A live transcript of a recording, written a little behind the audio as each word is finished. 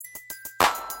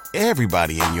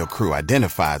Everybody in your crew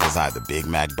identifies as either Big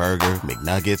Mac Burger,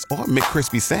 McNuggets, or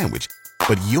McCrispy Sandwich.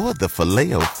 But you're the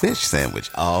Filet-O-Fish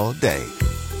Sandwich all day.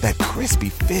 That crispy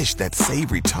fish, that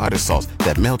savory tartar sauce,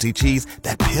 that melty cheese,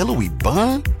 that pillowy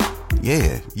bun.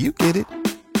 Yeah, you get it.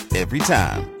 Every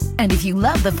time. And if you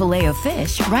love the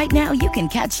Filet-O-Fish, right now you can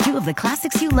catch two of the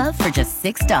classics you love for just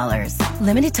 $6.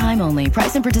 Limited time only.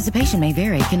 Price and participation may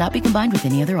vary. Cannot be combined with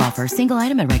any other offer. Single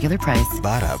item at regular price.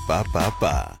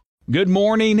 Ba-da-ba-ba-ba. Good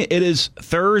morning. It is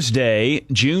Thursday,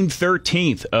 June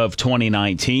 13th of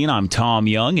 2019. I'm Tom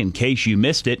Young. In case you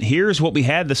missed it, here's what we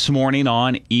had this morning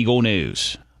on Eagle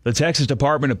News. The Texas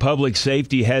Department of Public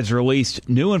Safety has released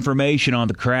new information on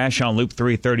the crash on Loop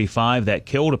 335 that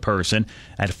killed a person.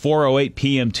 At 4:08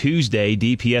 p.m. Tuesday,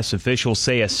 DPS officials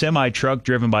say a semi-truck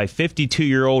driven by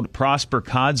 52-year-old Prosper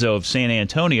Codzo of San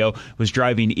Antonio was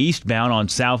driving eastbound on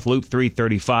South Loop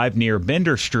 335 near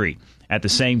Bender Street. At the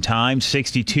same time,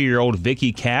 62-year-old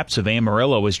Vicky Capps of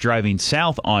Amarillo was driving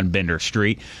south on Bender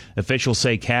Street. Officials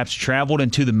say Capps traveled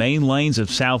into the main lanes of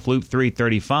South Loop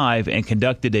 335 and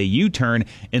conducted a U-turn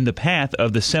in the path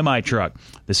of the semi-truck.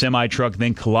 The semi-truck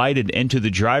then collided into the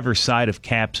driver's side of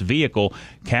Capps' vehicle.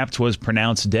 Capps was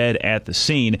pronounced dead at the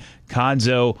scene.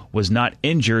 Codzo was not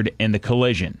injured in the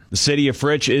collision. The City of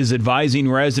Fritch is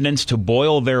advising residents to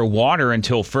boil their water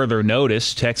until further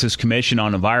notice. Texas Commission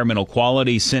on Environmental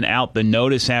Quality sent out the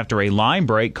notice after a line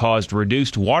break caused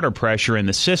reduced water pressure in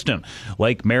the system.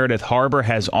 Lake Meredith Harbor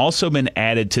has also been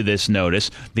added to this notice.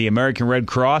 The American Red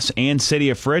Cross and City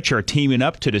of Fritch are teaming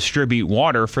up to distribute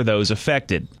water for those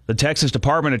affected. The Texas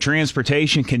Department of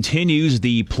Transportation continues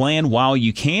the Plan While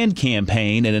You Can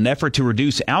campaign in an effort to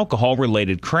reduce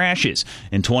alcohol-related crashes.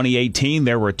 In 2018,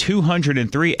 there were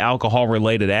 203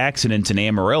 alcohol-related accidents in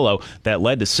Amarillo that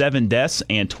led to 7 deaths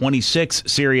and 26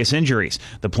 serious injuries.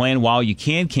 The Plan While You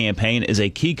Can campaign is a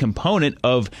key component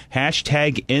of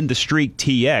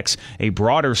 #InTheStreetTX, a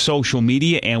broader social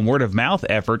media and word-of-mouth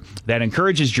effort that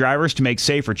encourages drivers to make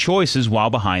safer choices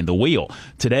while behind the wheel.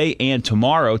 Today and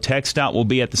tomorrow, TxDOT will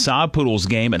be at the Sod Poodles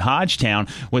game at Hodgetown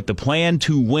with the Plan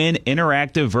to Win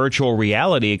interactive virtual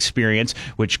reality experience,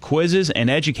 which quizzes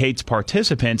and educates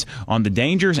participants on the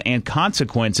dangers and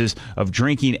consequences of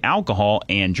drinking alcohol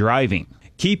and driving.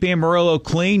 Keep Amarillo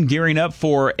clean, gearing up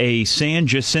for a San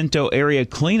Jacinto area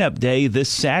cleanup day this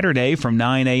Saturday from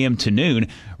 9 a.m. to noon.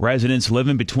 Residents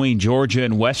living between Georgia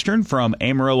and Western from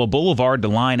Amarillo Boulevard to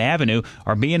Line Avenue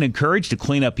are being encouraged to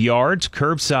clean up yards,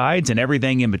 curbsides, and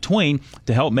everything in between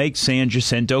to help make San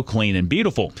Jacinto clean and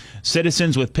beautiful.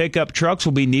 Citizens with pickup trucks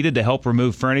will be needed to help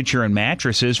remove furniture and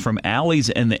mattresses from alleys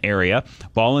in the area.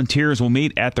 Volunteers will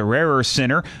meet at the Rarer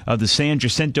Center of the San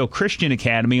Jacinto Christian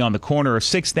Academy on the corner of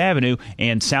 6th Avenue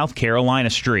and South Carolina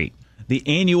Street. The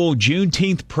annual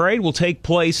Juneteenth parade will take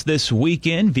place this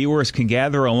weekend. Viewers can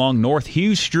gather along North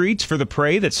Hughes Streets for the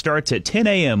parade that starts at 10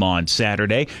 a.m. on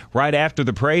Saturday. Right after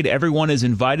the parade, everyone is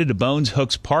invited to Bones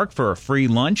Hooks Park for a free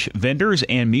lunch, vendors,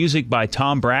 and music by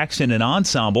Tom Braxton and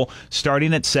Ensemble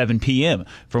starting at 7 p.m.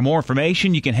 For more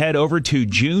information, you can head over to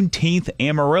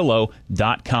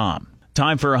JuneteenthAmarillo.com.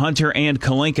 Time for a Hunter and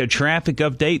Kalinka traffic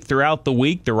update. Throughout the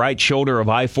week, the right shoulder of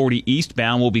I-40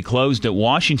 eastbound will be closed at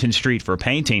Washington Street for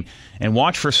painting. And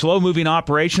watch for slow-moving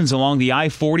operations along the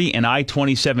I-40 and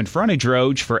I-27 frontage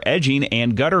roads for edging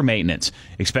and gutter maintenance.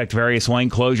 Expect various lane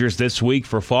closures this week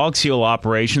for fog seal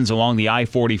operations along the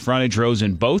I-40 frontage roads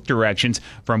in both directions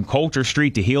from Coulter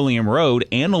Street to Helium Road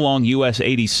and along US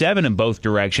 87 in both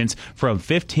directions from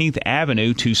 15th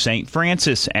Avenue to St.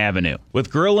 Francis Avenue. With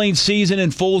grilling season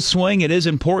in full swing, it is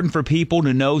important for people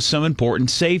to know some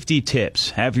important safety tips.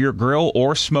 Have your grill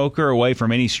or smoker away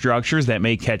from any structures that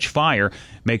may catch fire.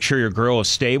 Make sure your grill is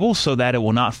stable so that it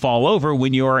will not fall over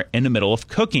when you are in the middle of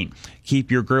cooking.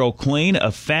 Keep your grill clean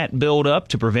of fat buildup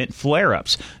to prevent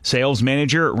flare-ups. Sales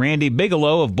manager Randy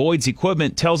Bigelow of Boyd's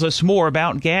Equipment tells us more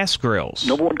about gas grills.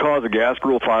 Number one cause of gas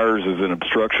grill fires is an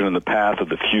obstruction in the path of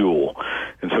the fuel.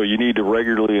 And so you need to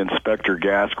regularly inspect your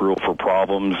gas grill for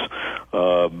problems.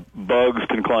 Bugs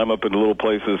can climb up into little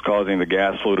places causing the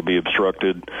gas flow to be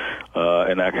obstructed,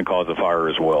 and that can cause a fire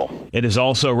as well. It is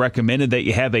also recommended that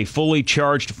you have a fully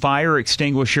charged fire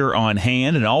extinguisher on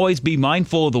hand and always be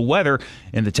mindful of the weather.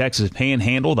 In the Texas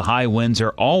Panhandle, the high winds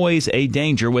are always a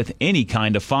danger with any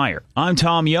kind of fire. I'm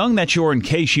Tom Young. That's your In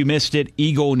Case You Missed It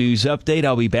Eagle News Update.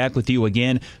 I'll be back with you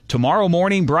again tomorrow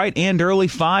morning, bright and early,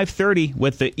 5:30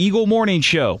 with the Eagle Morning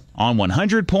Show on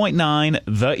 100.9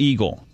 The Eagle.